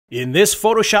In this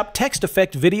Photoshop text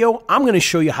effect video, I'm going to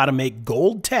show you how to make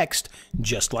gold text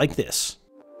just like this.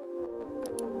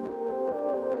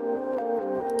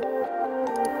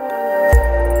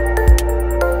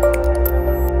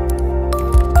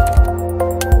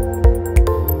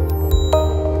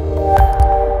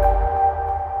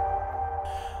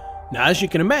 Now, as you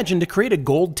can imagine, to create a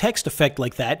gold text effect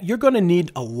like that, you're going to need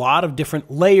a lot of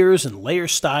different layers and layer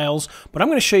styles, but I'm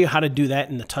going to show you how to do that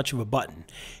in the touch of a button.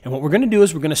 And what we're going to do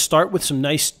is we're going to start with some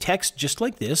nice text just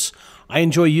like this. I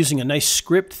enjoy using a nice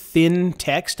script, thin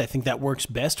text. I think that works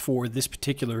best for this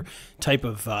particular type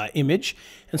of image.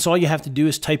 And so all you have to do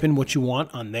is type in what you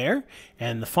want on there.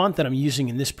 And the font that I'm using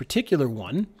in this particular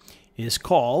one is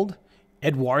called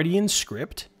Edwardian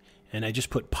Script. And I just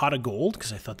put pot of gold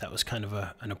because I thought that was kind of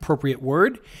an appropriate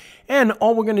word. And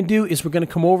all we're going to do is we're going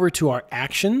to come over to our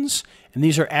actions. And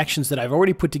these are actions that I've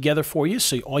already put together for you.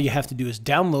 So all you have to do is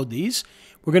download these.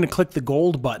 We're going to click the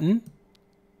gold button.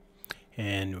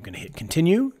 And we're going to hit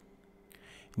continue.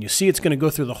 And you'll see it's going to go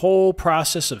through the whole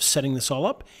process of setting this all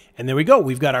up. And there we go.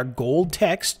 We've got our gold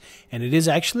text. And it is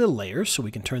actually a layer, so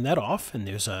we can turn that off. And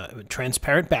there's a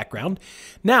transparent background.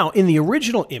 Now, in the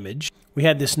original image, we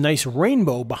had this nice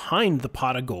rainbow behind the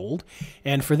pot of gold.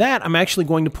 And for that, I'm actually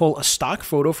going to pull a stock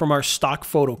photo from our stock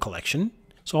photo collection.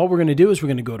 So all we're going to do is we're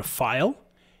going to go to File,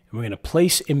 and we're going to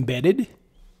Place Embedded.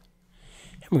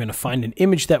 And we're going to find an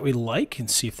image that we like and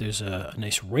see if there's a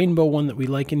nice rainbow one that we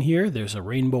like in here. There's a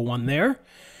rainbow one there.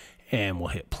 And we'll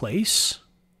hit Place.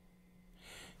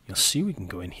 You'll see we can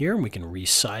go in here and we can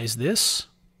resize this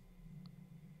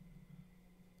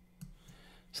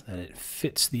so that it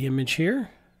fits the image here.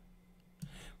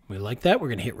 We like that. We're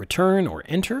going to hit Return or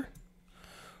Enter.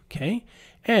 Okay.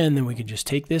 And then we can just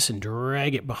take this and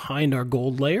drag it behind our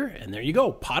gold layer. And there you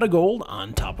go. Pot of gold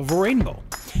on top of a rainbow.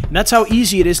 And that's how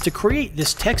easy it is to create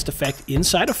this text effect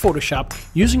inside of Photoshop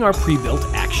using our pre-built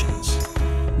actions.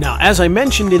 Now, as I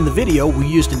mentioned in the video, we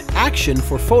used an action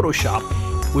for Photoshop.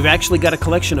 We've actually got a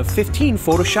collection of 15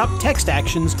 Photoshop text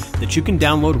actions that you can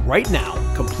download right now,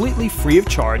 completely free of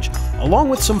charge, along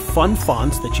with some fun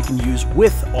fonts that you can use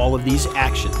with all of these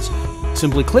actions.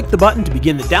 Simply click the button to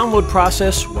begin the download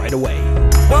process right away.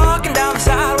 Walking down the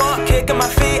sidewalk, kicking my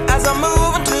feet as I'm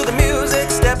moving to the music.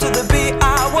 Step to the beat,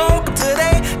 I woke up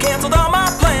today, canceled all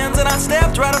my plans, and I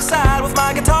stepped right outside with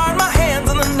my guitar in my hands,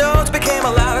 and the notes became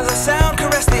loud as the sound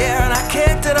caressed the air, and I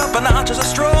kicked it up a notch as I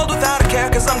strolled without a care,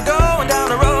 'cause I'm going